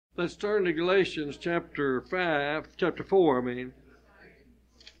Let's turn to Galatians chapter 4,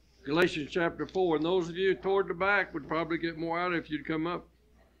 Galatians chapter 4. And those of you toward the back would probably get more out if you'd come up.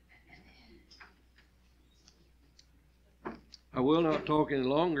 I will not talk any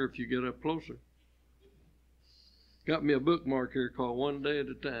longer if you get up closer. Got me a bookmark here called One Day at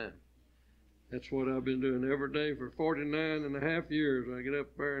a Time. That's what I've been doing every day for 49 and a half years. I get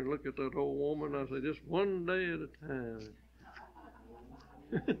up there and look at that old woman and I say, just one day at a time.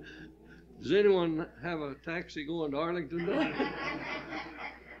 Does anyone have a taxi going to Arlington today?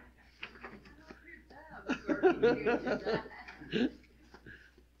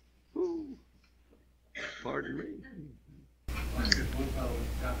 Pardon me. One fellow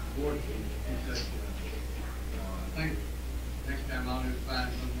got divorced. He said, I think next time I'll just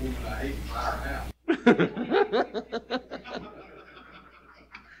find some woman I hate and buy her house.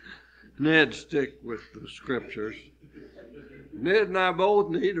 Ned, stick with the scriptures. Ned and I both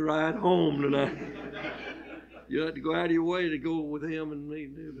need to ride home tonight. You have to go out of your way to go with him and me.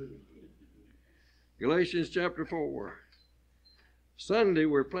 Galatians chapter 4. Sunday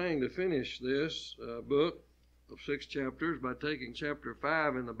we're planning to finish this book of 6 chapters by taking chapter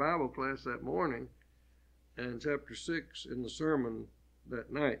 5 in the Bible class that morning and chapter 6 in the sermon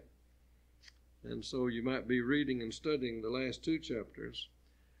that night. And so you might be reading and studying the last 2 chapters.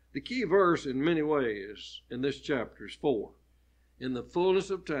 The key verse in many ways in this chapter is 4. In the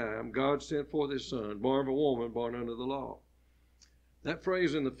fullness of time, God sent forth his Son, born of a woman, born under the law. That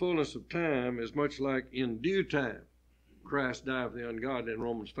phrase, in the fullness of time, is much like in due time. Christ died for the ungodly in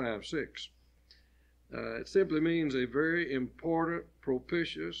Romans 5:6. It simply means a very important,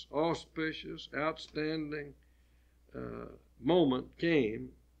 propitious, auspicious, outstanding moment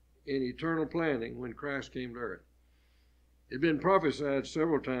came in eternal planning when Christ came to earth. It had been prophesied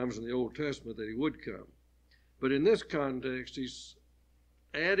several times in the Old Testament that he would come. But in this context, he's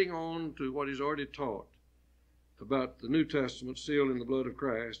adding on to what he's already taught about the New Testament sealed in the blood of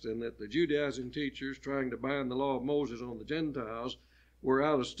Christ, and that the Judaizing teachers trying to bind the law of Moses on the Gentiles were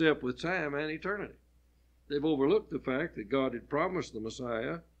out of step with time and eternity. They've overlooked the fact that God had promised the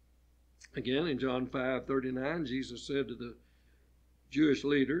Messiah. Again, in John 5:39, Jesus said to the Jewish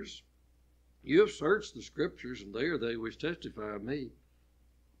leaders, "You have searched the Scriptures, and they are they which testify of me.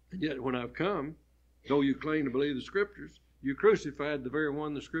 And yet when I've come, though you claim to believe the Scriptures, you crucified the very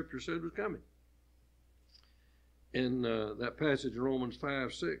one the Scripture said was coming." In that passage in Romans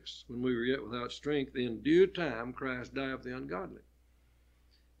 5:6, when we were yet without strength, in due time Christ died for the ungodly.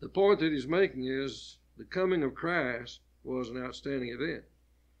 The point that he's making is the coming of Christ was an outstanding event.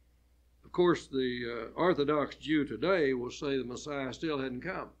 Of course, the Orthodox Jew today will say the Messiah still hadn't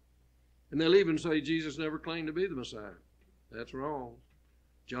come. And they'll even say Jesus never claimed to be the Messiah. That's wrong.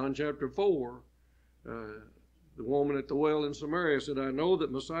 John chapter 4, the woman at the well in Samaria said, "I know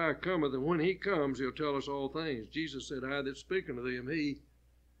that Messiah cometh, and when he comes, he'll tell us all things." Jesus said, "I that speak unto thee am he."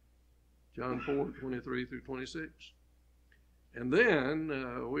 John 4:23-26. And then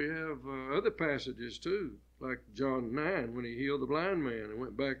we have other passages too, like John 9, when he healed the blind man and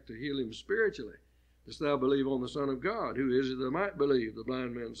went back to heal him spiritually. "Dost thou believe on the Son of God? Who is it that might believe?" The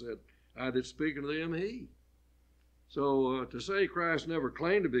blind man said, "I that speak unto thee am he." So to say Christ never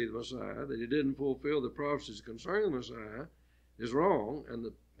claimed to be the Messiah, that he didn't fulfill the prophecies concerning the Messiah, is wrong. And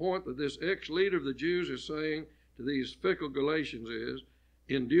the point that this ex-leader of the Jews is saying to these fickle Galatians is,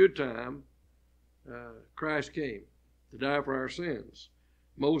 in due time, Christ came to die for our sins.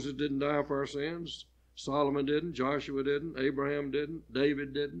 Moses didn't die for our sins. Solomon didn't. Joshua didn't. Abraham didn't.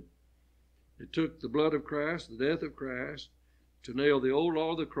 David didn't. It took the blood of Christ, the death of Christ, to nail the old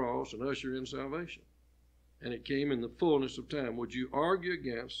law of the cross and usher in salvation. And it came in the fullness of time. Would you argue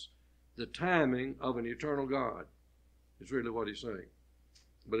against the timing of an eternal God? Is really what he's saying.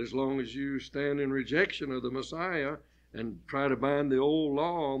 But as long as you stand in rejection of the Messiah and try to bind the old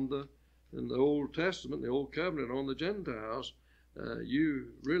law in the Old Testament, the Old Covenant on the Gentiles,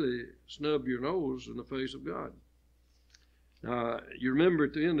 you really snub your nose in the face of God. Now, you remember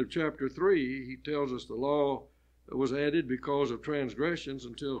at the end of chapter 3, he tells us the law was added because of transgressions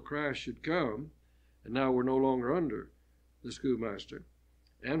until Christ should come. And now we're no longer under the schoolmaster.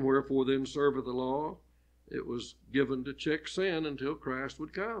 And wherefore then serveth the law? It was given to check sin until Christ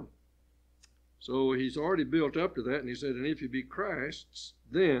would come. So he's already built up to that, and he said, and if you be Christ's,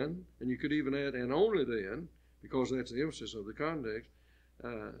 then, and you could even add, and only then, because that's the emphasis of the context,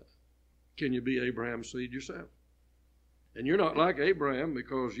 can you be Abraham's seed yourself? And you're not like Abraham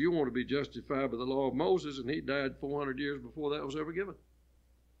because you want to be justified by the law of Moses, and he died 400 years before that was ever given.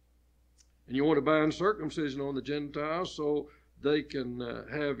 And you want to bind circumcision on the Gentiles so they can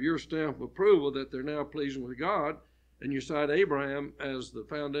have your stamp of approval that they're now pleasing with God, And you cite Abraham as the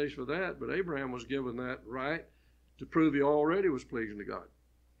foundation for that, but Abraham was given that right to prove he already was pleasing to God.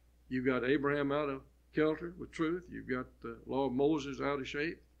 You've got Abraham out of kilter with truth. You've got the law of Moses out of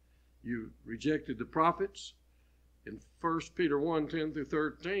shape. You rejected the prophets. In 1 Peter 1:10 through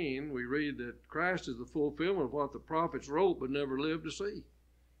 13, we read that Christ is the fulfillment of what the prophets wrote but never lived to see,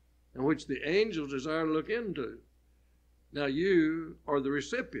 and which the angels desire to look into. Now you are the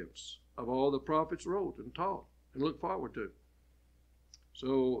recipients of all the prophets wrote and taught and look forward to.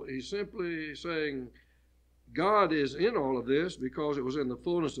 So he's simply saying God is in all of this because it was in the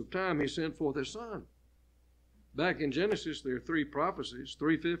fullness of time he sent forth his Son. Back in Genesis, there are three prophecies,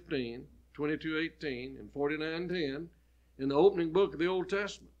 3:15, 22:18, and 49:10, in the opening book of the Old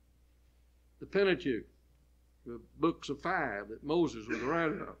Testament. The Pentateuch, the books of five that Moses was the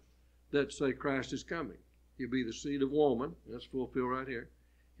writer of, that say Christ is coming. He'll be the seed of woman, that's fulfilled right here.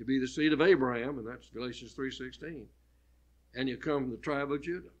 He'll be the seed of Abraham, and that's Galatians 3:16. And he'll come from the tribe of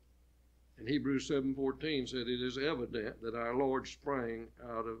Judah. And Hebrews 7:14 said it is evident that our Lord sprang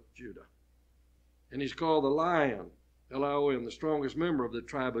out of Judah. And he's called the Lion, L-I-O-N, the strongest member of the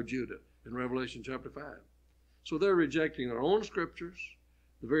tribe of Judah in Revelation chapter 5. So they're rejecting their own scriptures,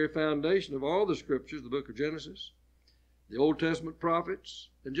 the very foundation of all the scriptures, the book of Genesis, the Old Testament prophets,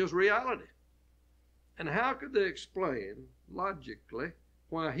 and just reality. And how could they explain logically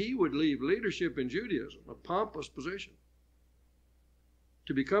why he would leave leadership in Judaism, a pompous position,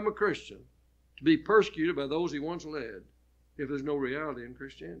 to become a Christian, to be persecuted by those he once led, if there's no reality in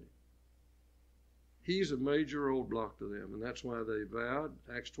Christianity? He's a major roadblock to them, and that's why they vowed,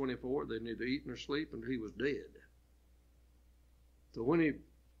 Acts 24, they'd neither eat nor sleep until he was dead. So when he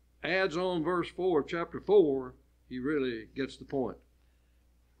adds on verse 4 of chapter 4, he really gets the point.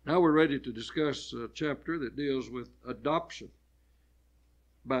 Now we're ready to discuss a chapter that deals with adoption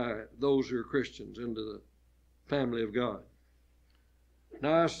by those who are Christians into the family of God.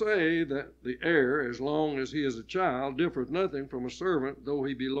 Now I say that the heir, as long as he is a child, differeth nothing from a servant, though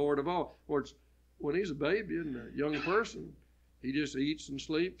he be Lord of all. Words, when he's a baby and a young person, he just eats and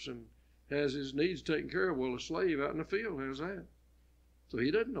sleeps and has his needs taken care of. Well, a slave out in the field has that. So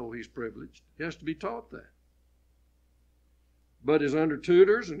he doesn't know he's privileged. He has to be taught that. But is under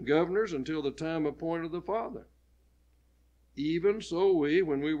tutors and governors until the time appointed of the Father. Even so we,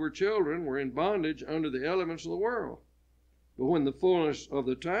 when we were children, were in bondage under the elements of the world. But when the fullness of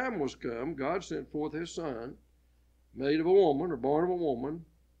the time was come, God sent forth his Son, made of a woman, or born of a woman,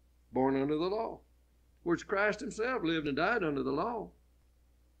 born under the law. Which Christ himself lived and died under the law.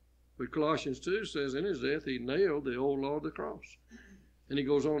 But Colossians 2 says in his death he nailed the old law to the cross. And he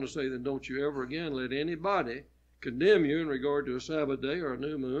goes on to say, then don't you ever again let anybody condemn you in regard to a Sabbath day or a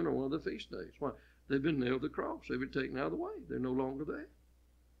new moon or one of the feast days. Why? They've been nailed to the cross. They've been taken out of the way. They're no longer there.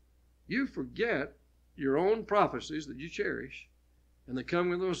 You forget your own prophecies that you cherish and the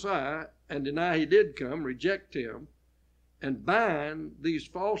coming of the Messiah and deny he did come, reject him, and bind these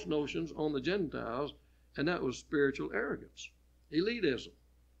false notions on the Gentiles, and that was spiritual arrogance, elitism.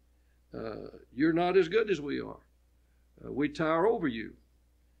 You're not as good as we are. We tower over you.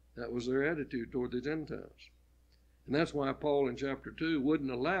 That was their attitude toward the Gentiles. And that's why Paul in chapter 2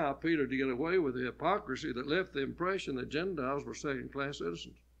 wouldn't allow Peter to get away with the hypocrisy that left the impression that Gentiles were second-class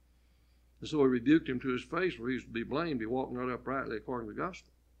citizens. And so he rebuked him to his face, where he was to be blamed. He walked not uprightly according to the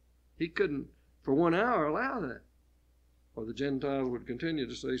gospel. He couldn't, for 1 hour, allow that. Or the Gentiles would continue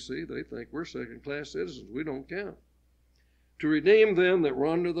to say, see, they think we're second-class citizens. We don't count. To redeem them that were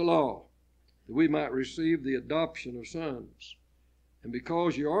under the law, that we might receive the adoption of sons. And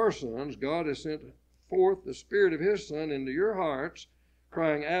because you are sons, God has sent forth the Spirit of his Son into your hearts,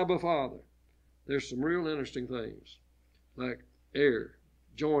 crying, Abba, Father. There's some real interesting things, like heir,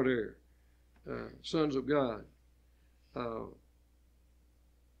 joint heir, sons of God.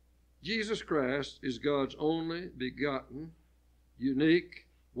 Jesus Christ is God's only begotten, unique,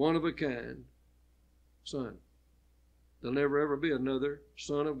 one-of-a-kind Son. There'll never ever be another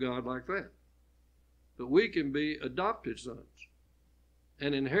Son of God like that. But we can be adopted sons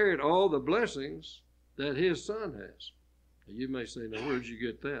and inherit all the blessings that his Son has. Now you may say, now where did you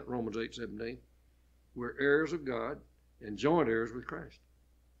get that? Romans 8:17. We're heirs of God and joint heirs with Christ.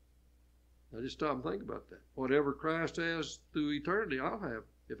 Now just stop and think about that. Whatever Christ has through eternity, I'll have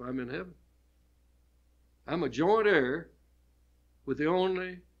if I'm in heaven. I'm a joint heir with the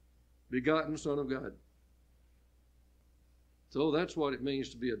only begotten Son of God. So that's what it means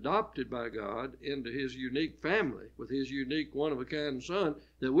to be adopted by God into his unique family with his unique one-of-a-kind Son,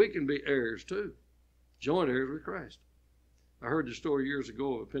 that we can be heirs too, joint heirs with Christ. I heard the story years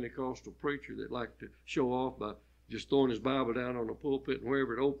ago of a Pentecostal preacher that liked to show off by just throwing his Bible down on the pulpit, and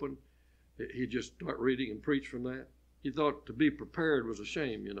wherever it opened, he'd just start reading and preach from that. He thought to be prepared was a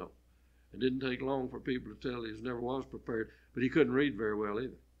shame, you know. It didn't take long for people to tell he never was prepared, but he couldn't read very well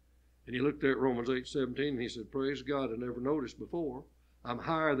either. And he looked at Romans 8:17 and he said, praise God, I never noticed before. I'm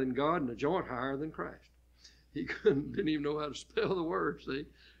higher than God and a joint higher than Christ. He didn't even know how to spell the word, see.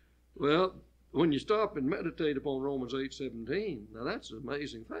 Well, when you stop and meditate upon Romans 8:17, now that's an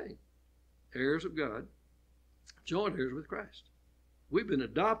amazing thing. Heirs of God, joint heirs with Christ. We've been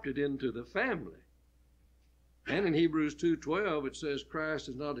adopted into the family. And in Hebrews 2:12, it says Christ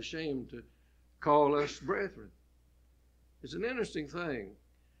is not ashamed to call us brethren. It's an interesting thing.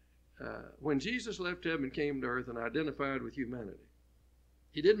 When Jesus left heaven and came to earth and identified with humanity,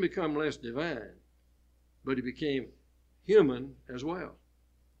 he didn't become less divine, but he became human as well,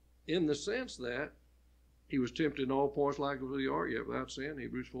 in the sense that he was tempted in all points like as we are, yet without sin,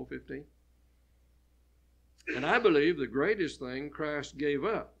 Hebrews 4:15. And I believe the greatest thing Christ gave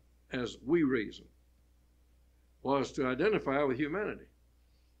up, as we reason, was to identify with humanity.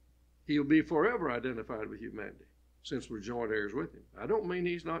 He'll be forever identified with humanity, since we're joint heirs with him. I don't mean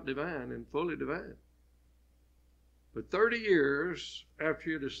he's not divine and fully divine. But 30 years after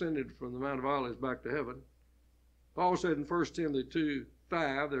he had ascended from the Mount of Olives back to heaven, Paul said in 1 Timothy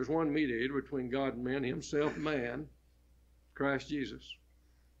 2:5, there's one mediator between God and men, himself man, Christ Jesus.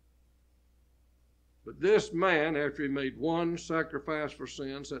 But this man, after he made one sacrifice for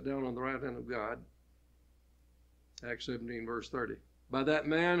sin, sat down on the right hand of God, Acts 17, verse 30. By that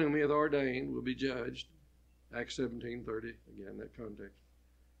man whom he hath ordained will be judged. Acts 17:30, again, that context.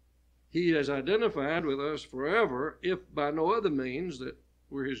 He has identified with us forever, if by no other means that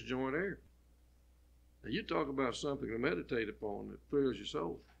we're his joint heir. Now, you talk about something to meditate upon that thrills your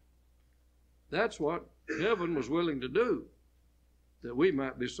soul. That's what heaven was willing to do, that we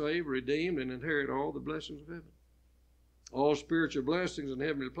might be saved, redeemed, and inherit all the blessings of heaven. All spiritual blessings in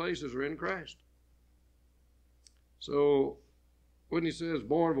heavenly places are in Christ. So when he says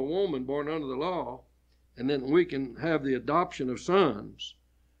born of a woman, born under the law, and then we can have the adoption of sons,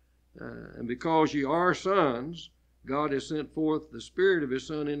 and because ye are sons, God has sent forth the Spirit of his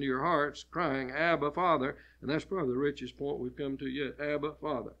Son into your hearts, crying, Abba, Father. And that's probably the richest point we've come to yet, Abba,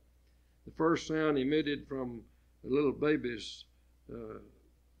 Father. The first sound emitted from a little baby's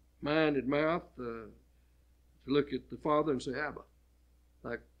minded mouth to look at the Father and say, Abba,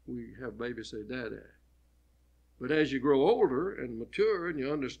 like we have babies say, Daddy. But as you grow older and mature and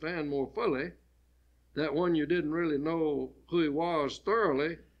you understand more fully, that one you didn't really know who he was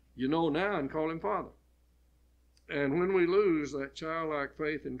thoroughly, you know now and call him Father. And when we lose that childlike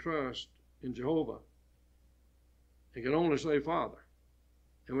faith and trust in Jehovah, he can only say Father.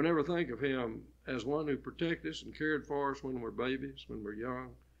 And we never think of him as one who protected us and cared for us when we're babies, when we're young.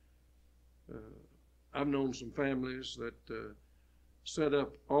 I've known some families that sat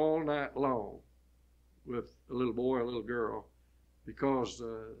up all night long with a little boy or a little girl because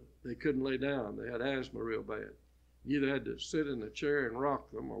they couldn't lay down. They had asthma real bad. You either had to sit in a chair and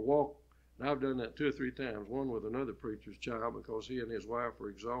rock them or walk. And I've done that 2 or 3 times, one with another preacher's child because he and his wife were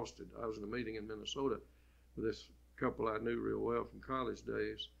exhausted. I was in a meeting in Minnesota with this couple I knew real well from college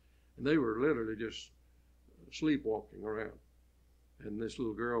days, and they were literally just sleepwalking around. And this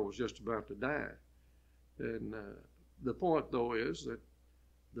little girl was just about to die. And the point, though, is that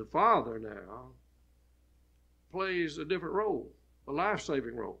the father now plays a different role, a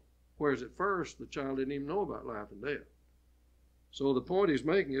life-saving role, whereas at first the child didn't even know about life and death. So the point he's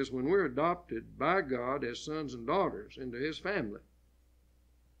making is when we're adopted by God as sons and daughters into his family,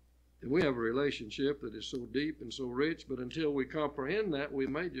 then we have a relationship that is so deep and so rich, but until we comprehend that, we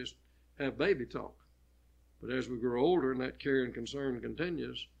may just have baby talk. But as we grow older and that care and concern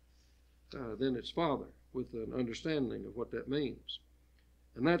continues, then it's Father with an understanding of what that means.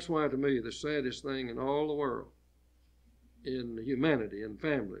 And that's why, to me, the saddest thing in all the world, in humanity and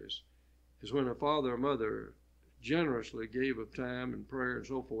families, is when a father or mother generously gave of time and prayer and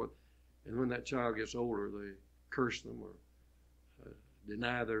so forth, and when that child gets older, they curse them or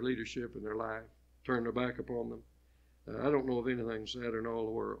deny their leadership in their life, turn their back upon them. I don't know of anything sadder in all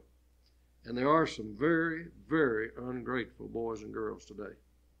the world. And there are some very, very ungrateful boys and girls today.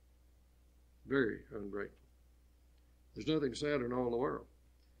 Very ungrateful. There's nothing sadder in all the world.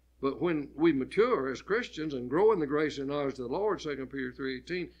 But when we mature as Christians and grow in the grace and knowledge of the Lord, 2 Peter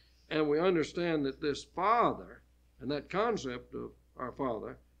 3:18, and we understand that this Father and that concept of our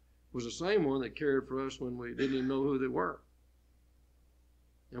Father was the same one that cared for us when we didn't even know who they were.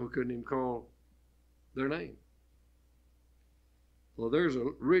 And we couldn't even call their name. Well, there's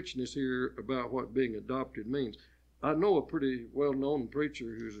a richness here about what being adopted means. I know a pretty well-known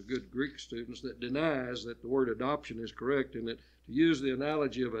preacher who's a good Greek student that denies that the word adoption is correct and that to use the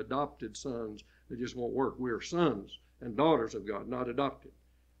analogy of adopted sons, it just won't work. We're sons and daughters of God, not adopted.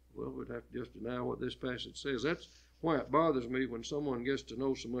 Well, we'd have to just deny what this passage says. That's why it bothers me when someone gets to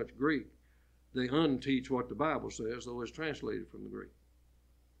know so much Greek, they unteach what the Bible says, though it's translated from the Greek.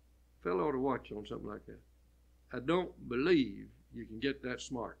 A fellow ought to watch on something like that. I don't believe you can get that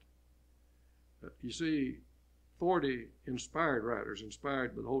smart. You see, 40 inspired writers,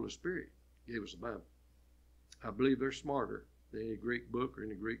 inspired by the Holy Spirit, gave us the Bible. I believe they're smarter than any Greek book or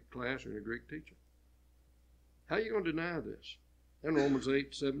any Greek class or any Greek teacher. How are you going to deny this? And Romans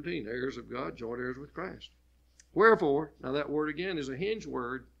 8:17, heirs of God, joint heirs with Christ. Wherefore, now that word again is a hinge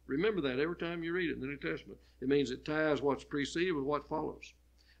word. Remember that every time you read it in the New Testament. It means it ties what's preceded with what follows.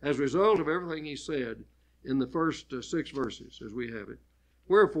 As a result of everything he said in the first 6 verses, as we have it,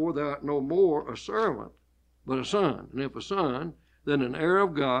 wherefore thou art no more a servant, but a son. And if a son, then an heir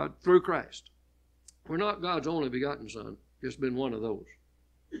of God through Christ. We're not God's only begotten son, just been one of those.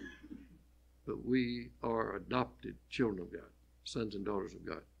 But we are adopted children of God, sons and daughters of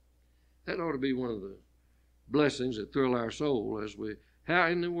God. That ought to be one of the blessings that thrill our soul as we, how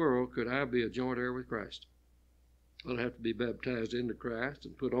in the world could I be a joint heir with Christ? Well, I have to be baptized into Christ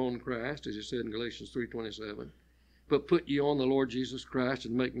and put on Christ, as he said in Galatians 3:27. But put ye on the Lord Jesus Christ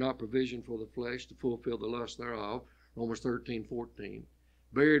and make not provision for the flesh to fulfill the lust thereof, Romans 13:14.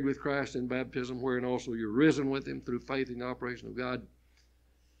 Buried with Christ in baptism, wherein also you're risen with him through faith in the operation of God.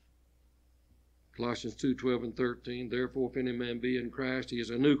 Colossians 2:12 and 13. Therefore, if any man be in Christ, he is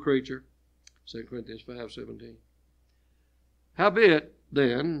a new creature. 2 Corinthians 5:17. Howbeit,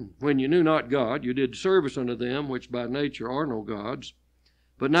 then, when you knew not God, you did service unto them which by nature are no gods.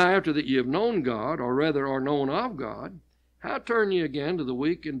 But now after that ye have known God, or rather are known of God, how turn ye again to the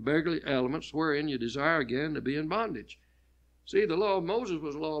weak and beggarly elements wherein you desire again to be in bondage? See, the law of Moses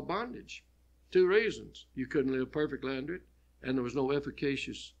was a law of bondage. 2 reasons. You couldn't live perfectly under it, and there was no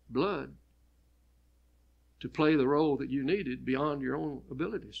efficacious blood to play the role that you needed beyond your own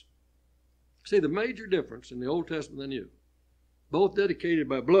abilities. See, the major difference in the Old Testament and the New, both dedicated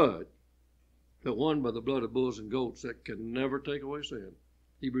by blood, but one by the blood of bulls and goats that can never take away sin,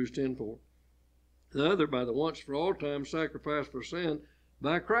 Hebrews 10:4. The other by the once for all time sacrifice for sin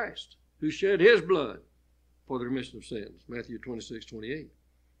by Christ, who shed his blood for the remission of sins, Matthew 26:28.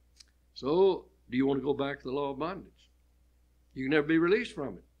 So, do you want to go back to the law of bondage? You can never be released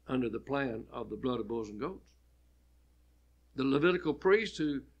from it under the plan of the blood of bulls and goats. The Levitical priests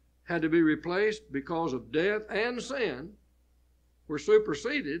who had to be replaced because of death and sin were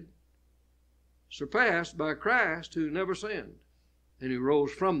superseded, surpassed by Christ, who never sinned and who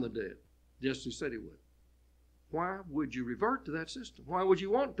rose from the dead, just as he said he would. Why would you revert to that system? Why would you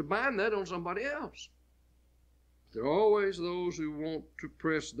want to bind that on somebody else? There are always those who want to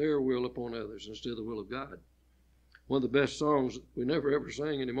press their will upon others instead of the will of God. One of the best songs we never ever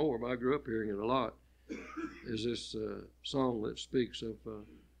sang anymore, but I grew up hearing it a lot, is this song that speaks of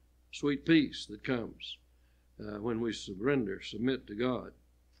sweet peace that comes when we submit to God.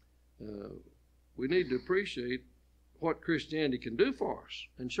 We need to appreciate what Christianity can do for us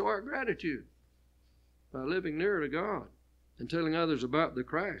and show our gratitude by living nearer to God and telling others about the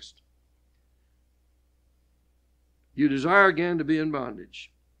Christ. You desire again to be in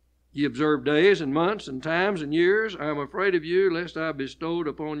bondage. Ye observe days and months and times and years. I am afraid of you, lest I bestowed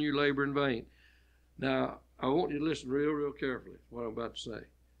upon you labor in vain. Now, I want you to listen real carefully to what I'm about to say.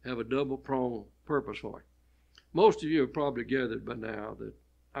 Have a double-pronged purpose for it. Most of you have probably gathered by now that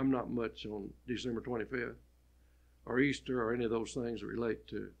I'm not much on December 25th or Easter or any of those things that relate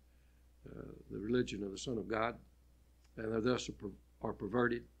to the religion of the Son of God, and they thus are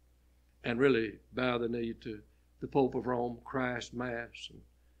perverted and really bow the knee to the Pope of Rome, Christ, Mass, and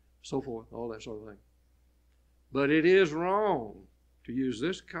so forth, all that sort of thing. But it is wrong to use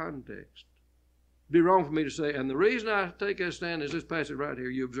this context. It'd be wrong for me to say, and the reason I take that stand is this passage right here,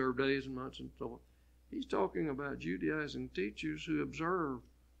 you observe days and months and so forth. He's talking about Judaizing teachers who observe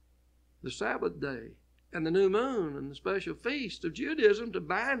the Sabbath day and the new moon and the special feast of Judaism to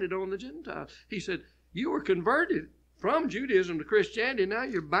bind it on the Gentiles. He said, you were converted from Judaism to Christianity. Now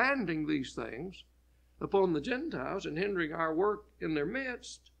you're binding these things upon the Gentiles and hindering our work in their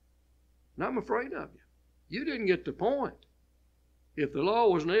midst. And I'm afraid of you. You didn't get the point. If the law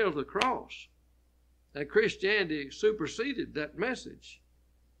was nailed to the cross and Christianity superseded that message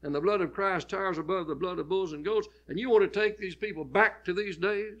and the blood of Christ towers above the blood of bulls and goats, and you want to take these people back to these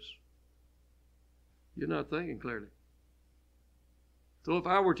days, you're not thinking clearly. So if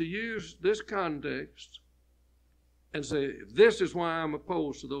I were to use this context and say, this is why I'm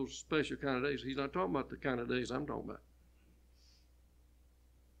opposed to those special kind of days, he's not talking about the kind of days I'm talking about.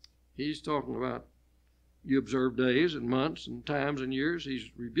 He's talking about you observe days and months and times and years.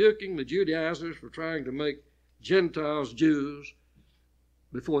 He's rebuking the Judaizers for trying to make Gentiles, Jews,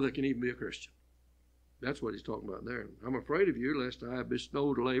 before they can even be a Christian. That's what he's talking about there. I'm afraid of you, lest I have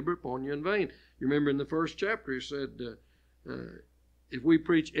bestowed labor upon you in vain. You remember in the first chapter, he said, if we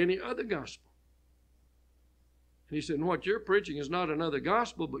preach any other gospel. And he said, and what you're preaching is not another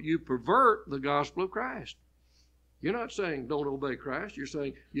gospel, but you pervert the gospel of Christ. You're not saying don't obey Christ. You're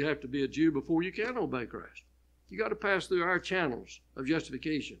saying you have to be a Jew before you can obey Christ. You got to pass through our channels of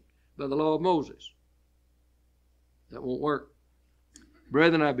justification by the law of Moses. That won't work.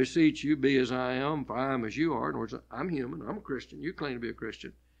 Brethren, I beseech you, be as I am, for I am as you are. In other words, I'm human. I'm a Christian. You claim to be a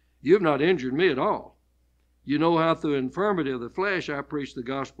Christian. You have not injured me at all. You know how through infirmity of the flesh I preached the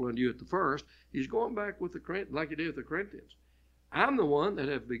gospel unto you at the first. He's going back with the Corinthians, like he did with the Corinthians. I'm the one that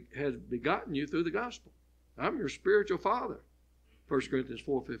has begotten you through the gospel. I'm your spiritual father. 1 Corinthians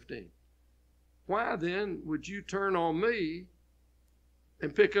 4:15. Why then would you turn on me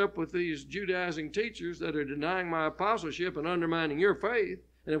and pick up with these Judaizing teachers that are denying my apostleship and undermining your faith?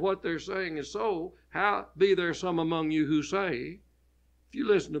 And if what they're saying is so, how be there some among you who say, if you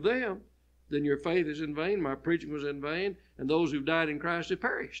listen to them, then your faith is in vain, my preaching was in vain, and those who've died in Christ have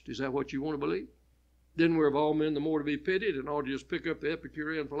perished. Is that what you want to believe? Then we're of all men the more to be pitied, and ought to just pick up the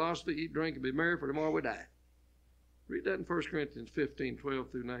Epicurean philosophy, eat, drink, and be merry, for tomorrow we die. Read that in 1 Corinthians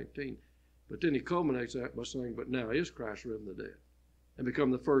 15:12-19. But then he culminates that by saying, but now is Christ risen from the dead, and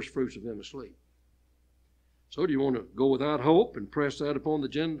become the first fruits of them asleep. So do you want to go without hope and press that upon the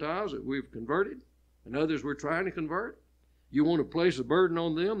Gentiles that we've converted, and others we're trying to convert? You want to place a burden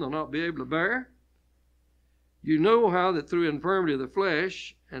on them they'll not be able to bear? You know how that through infirmity of the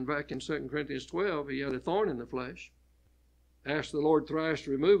flesh, and back in 2 Corinthians 12, he had a thorn in the flesh. Asked the Lord thrice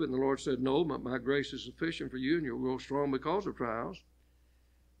to remove it, and the Lord said, no, but my grace is sufficient for you, and you'll grow strong because of trials.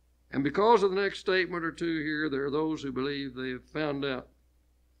 And because of the next statement or two here, there are those who believe they have found out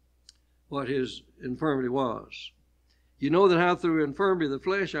what his infirmity was. You know that how through infirmity of the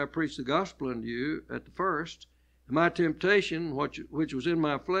flesh I preached the gospel unto you at the first. And my temptation, which was in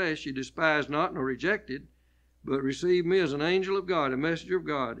my flesh, you despised not nor rejected, but received me as an angel of God, a messenger of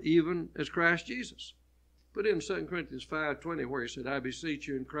God, even as Christ Jesus. Put in 2 Corinthians 5:20 where he said, I beseech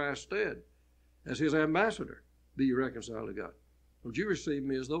you in Christ's stead, as his ambassador, be you reconciled to God. Would you receive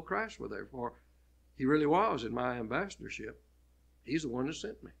me as though Christ were there? For he really was in my ambassadorship. He's the one that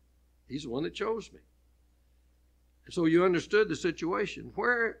sent me. He's the one that chose me. And so you understood the situation.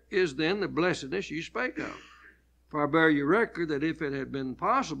 Where is then the blessedness you spake of? For I bear you record that if it had been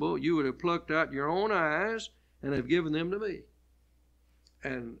possible, you would have plucked out your own eyes and have given them to me.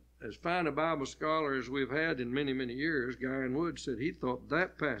 And as fine a Bible scholar as we've had in many, many years, Guy and Wood said he thought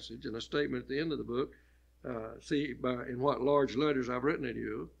that passage and a statement at the end of the book, in what large letters I've written to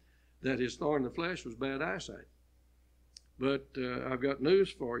you, that his thorn in the flesh was bad eyesight. But I've got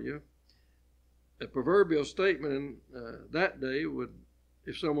news for you. A proverbial statement in that day would,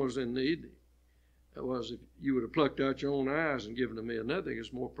 if someone was in need, it was if you would have plucked out your own eyes and given to me, and nothing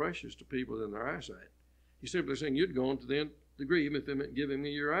is more precious to people than their eyesight. He's simply saying you'd go on to the nth degree even if it meant giving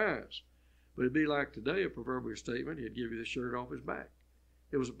me your eyes. But it'd be like today, a proverbial statement, he'd give you the shirt off his back.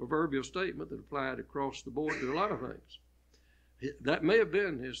 It was a proverbial statement that applied across the board to a lot of things. That may have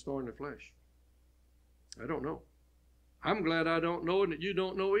been his thorn in the flesh. I don't know. I'm glad I don't know and that you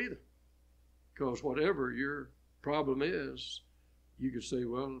don't know either. Because whatever your problem is, you could say,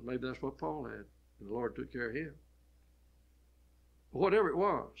 well, maybe that's what Paul had, and the Lord took care of him. But whatever it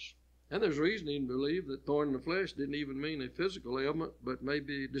was, and there's reason to believe that thorn in the flesh didn't even mean a physical ailment, but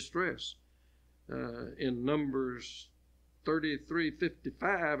maybe distress. In Numbers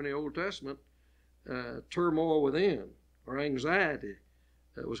 33:55 in the Old Testament, turmoil within or anxiety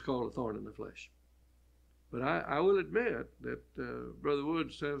was called a thorn in the flesh. But I will admit that Brother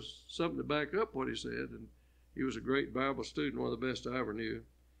Woods has something to back up what he said, and he was a great Bible student, one of the best I ever knew.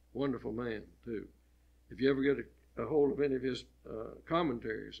 Wonderful man, too. If you ever get a hold of any of his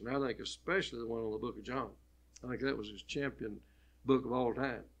commentaries, and I think especially the one on the book of John, I think that was his champion book of all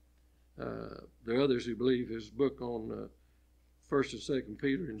time. There are others who believe his book on 1st and 2nd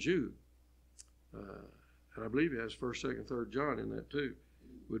Peter and Jude, and I believe he has 1st, 2nd, 3rd John in that too,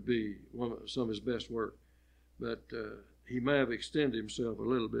 would be some of his best work. But he may have extended himself a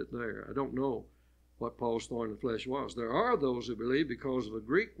little bit there. I don't know what Paul's thorn in the flesh was. There are those who believe because of a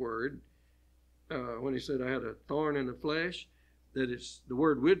Greek word, when he said I had a thorn in the flesh, that it's the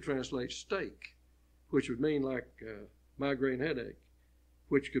word we'd translate stake, which would mean like migraine headache,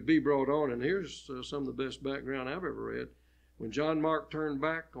 which could be brought on. And here's some of the best background I've ever read. When John Mark turned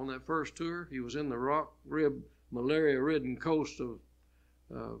back on that first tour, he was in the rock rib malaria-ridden coast of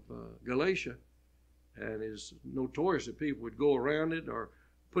Galatia, and it's notorious that people would go around it or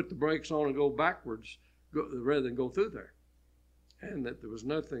put the brakes on and go backwards rather than go through there. And that there was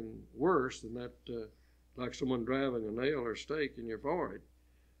nothing worse than that, like someone driving a nail or stake in your forehead,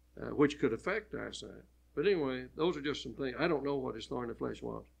 which could affect eyesight. But anyway, those are just some things. I don't know what his thorn in the flesh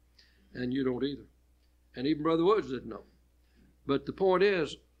was, and you don't either. And even Brother Woods didn't know. But the point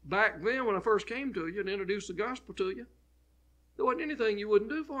is, back then when I first came to you and introduced the gospel to you, there wasn't anything you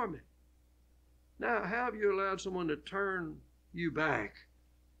wouldn't do for me. Now, how have you allowed someone to turn you back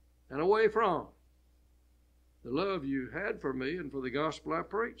and away from the love you had for me and for the gospel I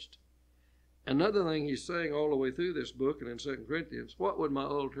preached? Another thing he's saying all the way through this book and in 2 Corinthians, what would my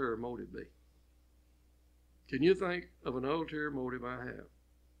ulterior motive be? Can you think of an ulterior motive I have?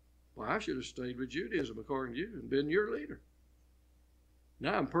 Well, I should have stayed with Judaism according to you and been your leader.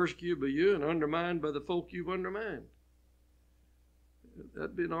 Now I'm persecuted by you and undermined by the folk you've undermined.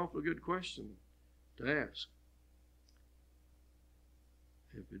 That'd be an awfully good question to ask.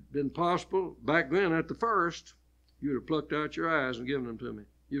 If it'd been possible back then at the first, you'd have plucked out your eyes and given them to me.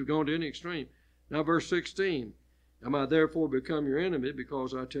 You'd have gone to any extreme. Now verse 16, am I therefore become your enemy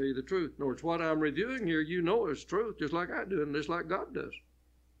because I tell you the truth? In other words, what I'm reviewing here, you know is truth, just like I do and just like God does.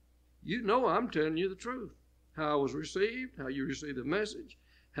 You know I'm telling you the truth. How I was received, how you received the message,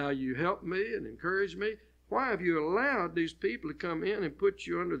 how you helped me and encouraged me. Why have you allowed these people to come in and put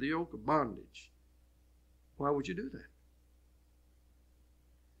you under the yoke of bondage? Why would you do that?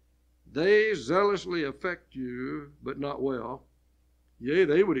 They zealously affect you, but not well. Yea,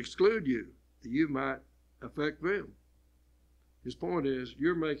 they would exclude you, that you might affect them. His point is,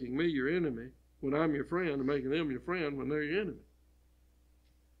 you're making me your enemy when I'm your friend, and making them your friend when they're your enemy.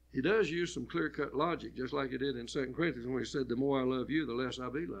 He does use some clear-cut logic, just like he did in 2 Corinthians when he said, the more I love you, the less I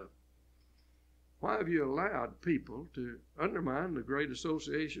be loved. Why have you allowed people to undermine the great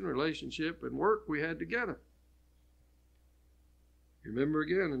association, relationship, and work we had together? You remember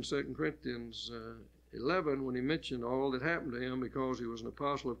again in 2 Corinthians 11 when he mentioned all that happened to him because he was an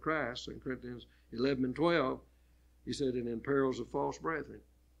apostle of Christ. 2 Corinthians 11 and 12, he said, and in perils of false brethren.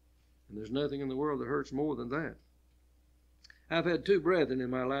 And there's nothing in the world that hurts more than that. I've had 2 brethren in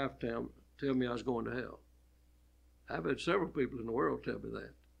my lifetime tell me I was going to hell. I've had several people in the world tell me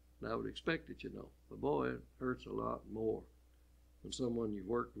that. And I would expect it, you know. But boy, it hurts a lot more when someone you've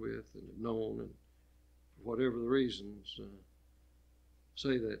worked with and have known and for whatever the reasons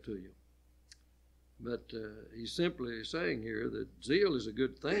say that to you. But he's simply saying here that zeal is a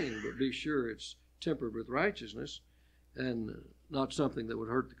good thing, but be sure it's tempered with righteousness and not something that would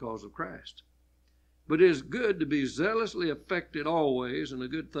hurt the cause of Christ. But it is good to be zealously affected always in a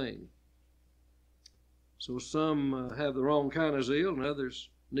good thing. So some have the wrong kind of zeal, and others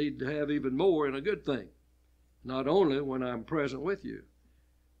need to have even more in a good thing. Not only when I'm present with you. In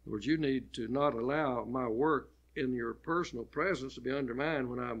other words, you need to not allow my work in your personal presence to be undermined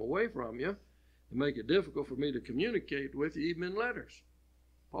when I'm away from you and make it difficult for me to communicate with you even in letters.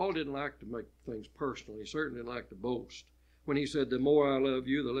 Paul didn't like to make things personal. He certainly didn't like to boast. When he said, the more I love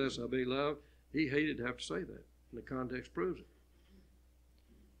you, the less I be loved, he hated to have to say that. And the context proves it.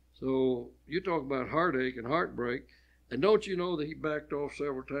 So you talk about heartache and heartbreak. And don't you know that he backed off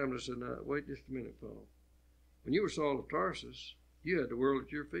several times and said, now, wait just a minute, Paul. When you were Saul of Tarsus, you had the world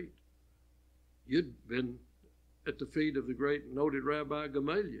at your feet. You'd been at the feet of the great noted Rabbi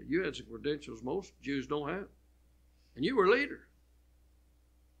Gamaliel. You had some credentials most Jews don't have. And you were a leader.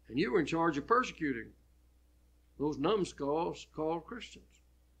 And you were in charge of persecuting those numbskulls called Christians.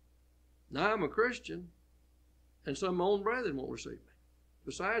 Now I'm a Christian, and some of my own brethren won't receive me.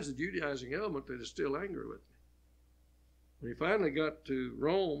 Besides the Judaizing element that is still angry with me. When he finally got to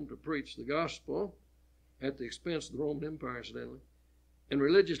Rome to preach the gospel, at the expense of the Roman Empire, incidentally, and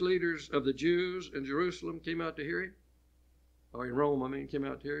religious leaders of the Jews in Jerusalem came out to hear him, or in Rome, came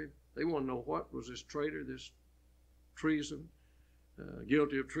out to hear him. They want to know what was this traitor, this treason,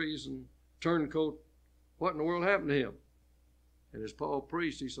 guilty of treason, turncoat, what in the world happened to him? And as Paul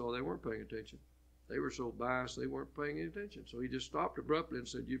preached, he saw they weren't paying attention. They were so biased, they weren't paying any attention. So he just stopped abruptly and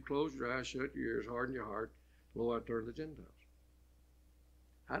said, you've closed your eyes, shut your ears, hardened your heart. Lo, I turn to the Gentiles.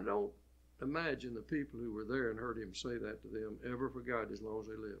 I don't imagine the people who were there and heard him say that to them ever forgot as long as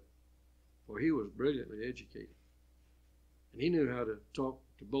they lived. For he was brilliantly educated. And he knew how to talk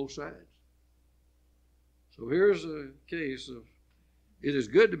to both sides. So here's a case of, it is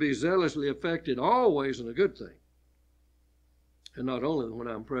good to be zealously affected always in a good thing. And not only when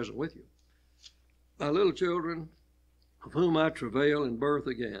I'm present with you. My little children, of whom I travail in birth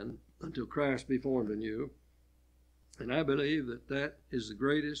again, until Christ be formed in you. And I believe that that is the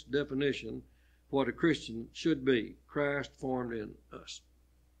greatest definition of what a Christian should be, Christ formed in us.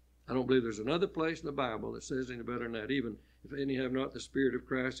 I don't believe there's another place in the Bible that says any better than that. Even if any have not the Spirit of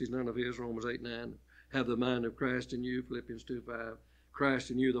Christ, he's none of his, Romans 8:9. have the mind of Christ in you, Philippians 2:5.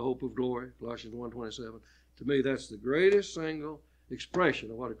 Christ in you, the hope of glory, Colossians 1:27. To me, that's the greatest single expression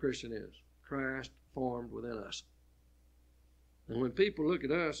of what a Christian is. Christ formed within us. And when people look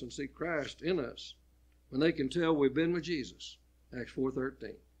at us and see Christ in us, when they can tell we've been with Jesus, Acts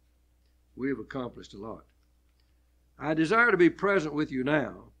 4:13, we have accomplished a lot. I desire to be present with you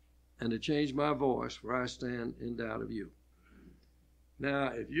now and to change my voice, for I stand in doubt of you. Now,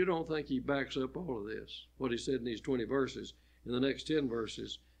 if you don't think he backs up all of this, what he said in these 20 verses, in the next 10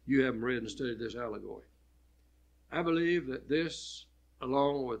 verses, you haven't read and studied this allegory. I believe that this,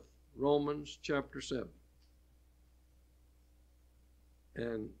 along with Romans chapter 7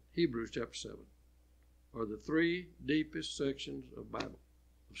 and Hebrews chapter 7, are the three deepest sections of Bible,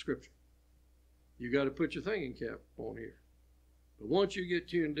 of Scripture. You got to put your thinking cap on here. But once you get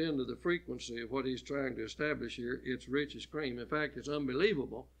tuned into the frequency of what he's trying to establish here, it's rich as cream. In fact, it's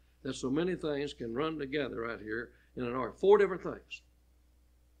unbelievable that so many things can run together right here in an ark. 4 different things.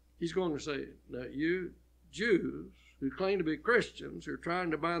 He's going to say, now you Jews who claim to be Christians, who are trying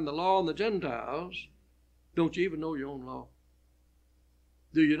to bind the law on the Gentiles, don't you even know your own law?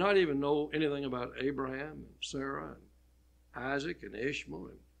 Do you not even know anything about Abraham and Sarah and Isaac and Ishmael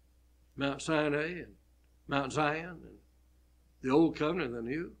and Mount Sinai and Mount Zion and the Old Covenant and the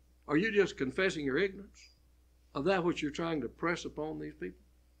New? Are you just confessing your ignorance of that which you're trying to press upon these people?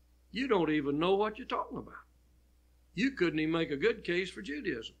 You don't even know what you're talking about. You couldn't even make a good case for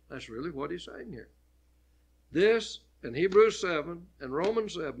Judaism. That's really what he's saying here. This and Hebrews 7 and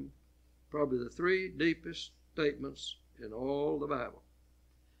Romans 7, probably the 3 deepest statements in all the Bible.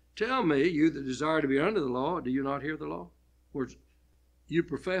 Tell me, you that desire to be under the law, do you not hear the law? Words, you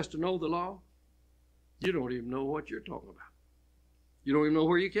profess to know the law? You don't even know what you're talking about. You don't even know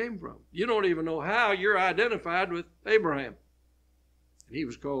where you came from. You don't even know how you're identified with Abraham. And he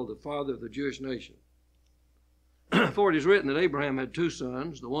was called the father of the Jewish nation. For it is written that Abraham had 2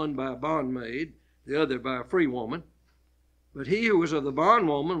 sons, the one by a bondmaid, the other by a free woman. But he who was of the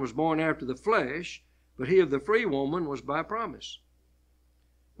bondwoman was born after the flesh, but he of the free woman was by promise.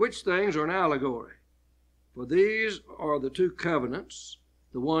 Which things are an allegory? For these are the 2 covenants,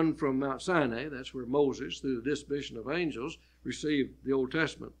 the one from Mount Sinai, that's where Moses, through the disposition of angels, received the Old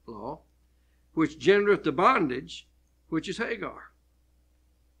Testament law, which gendereth the bondage, which is Hagar.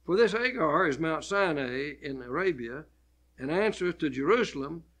 For this Hagar is Mount Sinai in Arabia, and answereth to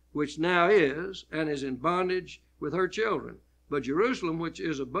Jerusalem, which now is, and is in bondage with her children. But Jerusalem, which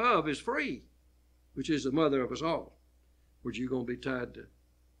is above, is free, which is the mother of us all. Which you're going to be tied to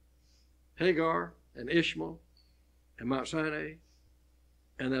Hagar and Ishmael and Mount Sinai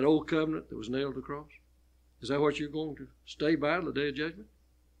and that old covenant that was nailed to the cross? Is that what you're going to stay by till the day of judgment?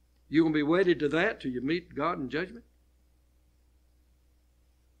 You're going to be wedded to that till you meet God in judgment?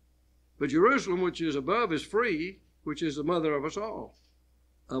 But Jerusalem, which is above, is free, which is the mother of us all,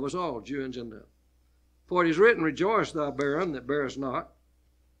 Jew and Gentile. For it is written, rejoice, thou barren that bearest not.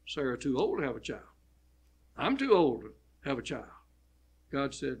 Sarah too old to have a child. I'm too old to have a child.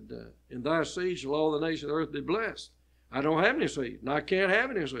 God said, in thy seed shall all the nations of the earth be blessed. I don't have any seed, and I can't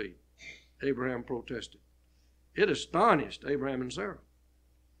have any seed. Abraham protested. It astonished Abraham and Sarah.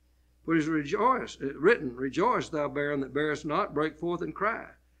 But it is written, rejoice, thou barren that bearest not, break forth and cry.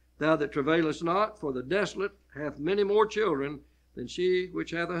 Thou that travailest not, for the desolate hath many more children than she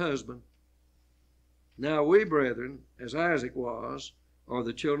which hath a husband. Now we, brethren, as Isaac was, are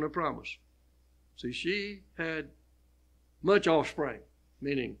the children of promise. See, she had much offspring,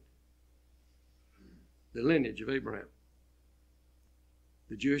 meaning the lineage of Abraham,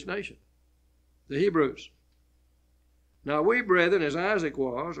 the Jewish nation, the Hebrews. Now we, brethren, as Isaac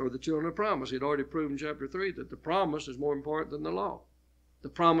was, are the children of promise. He'd already proved in chapter 3 that the promise is more important than the law. The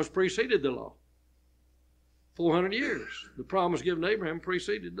promise preceded the law. 400 years. The promise given to Abraham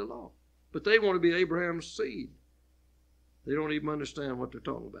preceded the law. But they want to be Abraham's seed. They don't even understand what they're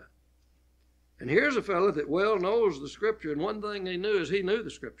talking about. And here's a fellow that well knows the Scripture, and one thing he knew is he knew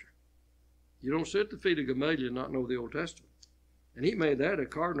the Scripture. You don't sit at the feet of Gamaliel and not know the Old Testament. And he made that a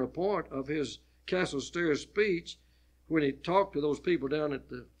cardinal point of his Castle Stairs speech when he talked to those people down at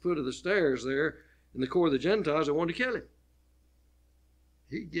the foot of the stairs there in the court of the Gentiles that wanted to kill him.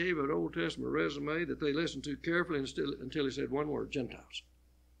 He gave an Old Testament resume that they listened to carefully until he said one word, Gentiles.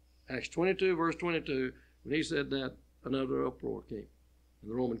 Acts 22, verse 22, when he said that, another uproar came.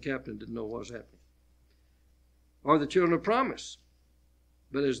 And the Roman captain didn't know what was happening. Are the children of promise.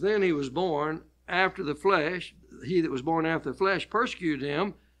 But as then he was born after the flesh, he that was born after the flesh persecuted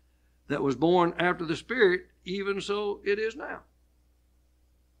him that was born after the Spirit, even so it is now.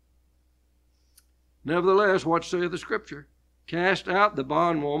 Nevertheless, what saith the Scripture? Cast out the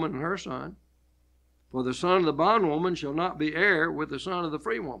bondwoman and her son, For the son of the bondwoman shall not be heir with the son of the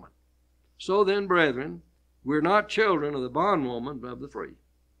free woman. So then, brethren, we're not children of the bondwoman, but of the free.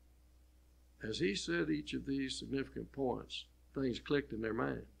 As he said each of these significant points, things clicked in their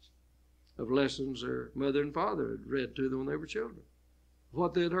minds of lessons their mother and father had read to them when they were children.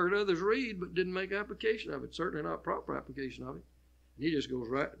 What they had heard others read but didn't make application of it, certainly not proper application of it. And he just goes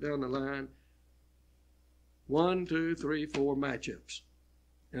right down the line, 1, 2, 3, 4 matchups.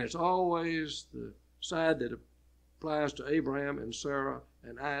 And it's always the side that applies to Abraham and Sarah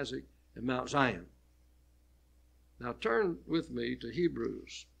and Isaac and Mount Zion. Now turn with me to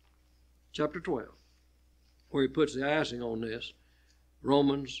Hebrews chapter 12, where he puts the icing on this.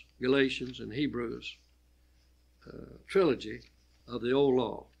 Romans, Galatians, and Hebrews trilogy of the old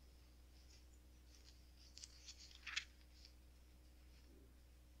law.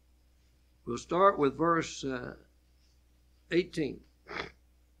 We'll start with verse 18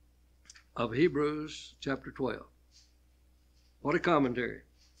 of Hebrews chapter 12. What a commentary.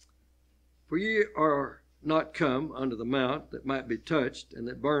 For ye are not come unto the mount that might be touched and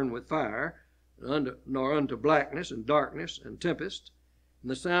that burned with fire, nor unto blackness and darkness and tempest, and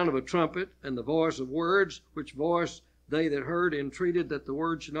the sound of a trumpet and the voice of words, which voice they that heard entreated that the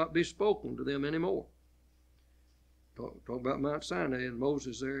word should not be spoken to them any more. Talk about Mount Sinai and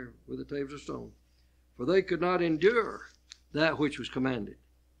Moses there with the tables of stone. For they could not endure that which was commanded.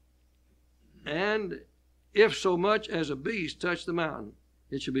 And if so much as a beast touch the mountain,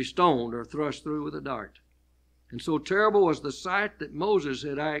 it should be stoned or thrust through with a dart. And so terrible was the sight that Moses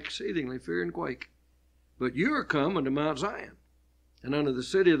said, I exceedingly fear and quake. But you are come unto Mount Zion, and unto the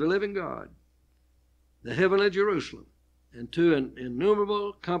city of the living God, the heavenly Jerusalem, and to an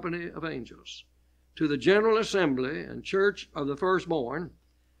innumerable company of angels, to the general assembly and church of the firstborn,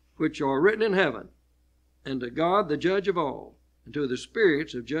 which are written in heaven, and to God the judge of all, and to the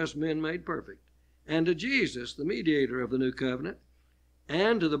spirits of just men made perfect, and to Jesus, the mediator of the new covenant,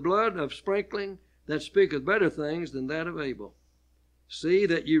 and to the blood of sprinkling that speaketh better things than that of Abel. See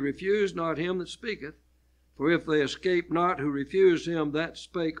that ye refuse not him that speaketh, for if they escape not who refuse him that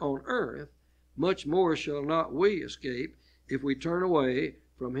spake on earth, much more shall not we escape if we turn away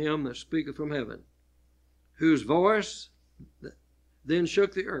from him that speaketh from heaven, whose voice then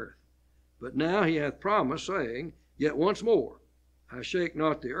shook the earth. But now he hath promised, saying, Yet once more, I shake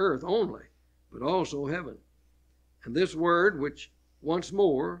not the earth only, but also heaven. And this word, which once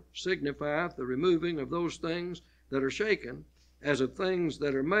more signifieth the removing of those things that are shaken, as of things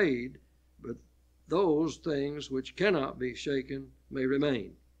that are made, but those things which cannot be shaken may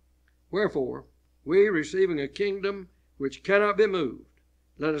remain. Wherefore, we, receiving a kingdom which cannot be moved,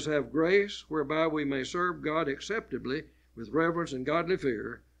 let us have grace whereby we may serve God acceptably with reverence and godly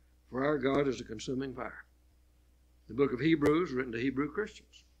fear, for our God is a consuming fire. The book of Hebrews, written to Hebrew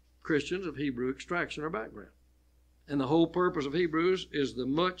Christians, Christians of Hebrew extraction or background. And the whole purpose of Hebrews is the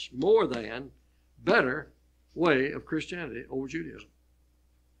much more than better way of Christianity over Judaism.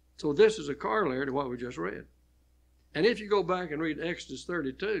 So this is a corollary to what we just read. And if you go back and read Exodus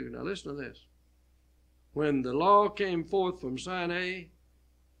 32, now listen to this. When the law came forth from Sinai,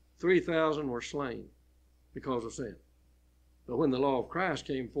 3,000 were slain because of sin. But when the law of Christ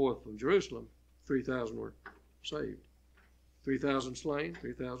came forth from Jerusalem, 3,000 were saved. 3,000 slain,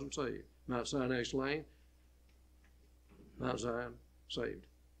 3,000 saved. Mount Sinai slain, Mount Zion saved.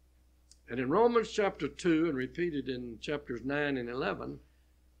 And in Romans chapter 2, and repeated in chapters 9 and 11,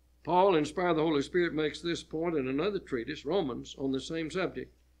 Paul, inspired of the Holy Spirit, makes this point in another treatise, Romans, on the same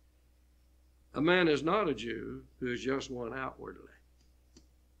subject. A man is not a Jew who is just one outwardly.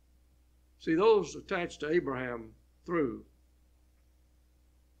 See, those attached to Abraham through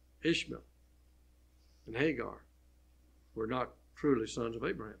Ishmael and Hagar were not truly sons of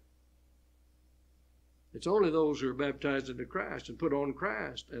Abraham. It's only those who are baptized into Christ and put on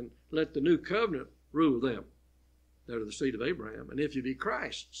Christ and let the new covenant rule them that are the seed of Abraham. And if you be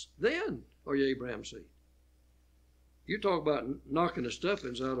Christ's, then are you Abraham's seed. You talk about knocking the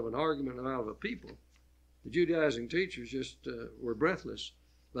stuffings out of an argument and out of a people. The Judaizing teachers just were breathless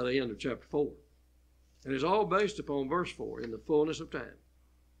by the end of chapter 4. And it's all based upon verse 4. In the fullness of time,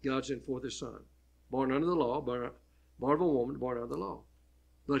 God sent forth his son, born under the law, born of a woman, born under the law.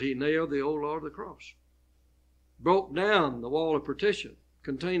 But he nailed the old law to the cross. Broke down the wall of partition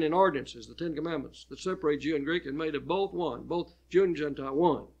containing ordinances, the Ten Commandments, that separate Jew and Greek and made of both one, both Jew and Gentile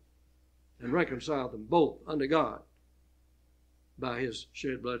one, and reconciled them both unto God by his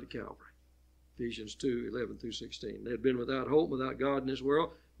shed blood at Calvary. Ephesians 2, 11 through 16. They had been without hope, without God in this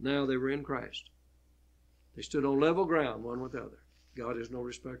world. Now they were in Christ. They stood on level ground, one with the other. God is no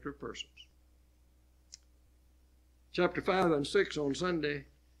respecter of persons. Chapter 5 and 6 on Sunday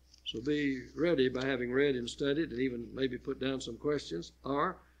So be ready by having read and studied and even maybe put down some questions,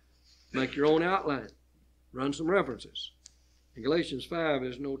 or make your own outline. Run some references. And Galatians 5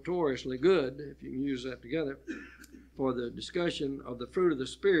 is notoriously good, if you can use that together, for the discussion of the fruit of the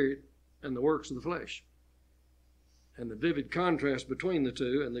Spirit and the works of the flesh. And the vivid contrast between the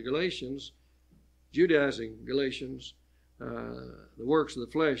two, and the Galatians, Judaizing Galatians, the works of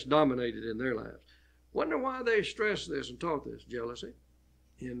the flesh dominated in their lives. Wonder why they stressed this and taught this. Jealousy,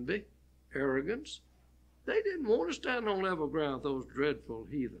 envy, arrogance. They didn't want to stand on level ground with those dreadful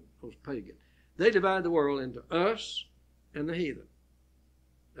heathen, those pagan. They divided the world into us and the heathen.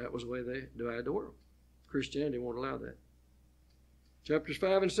 That was the way they divided the world. Christianity won't allow that. Chapters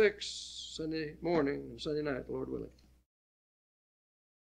 5 and 6, Sunday morning and Sunday night, Lord willing.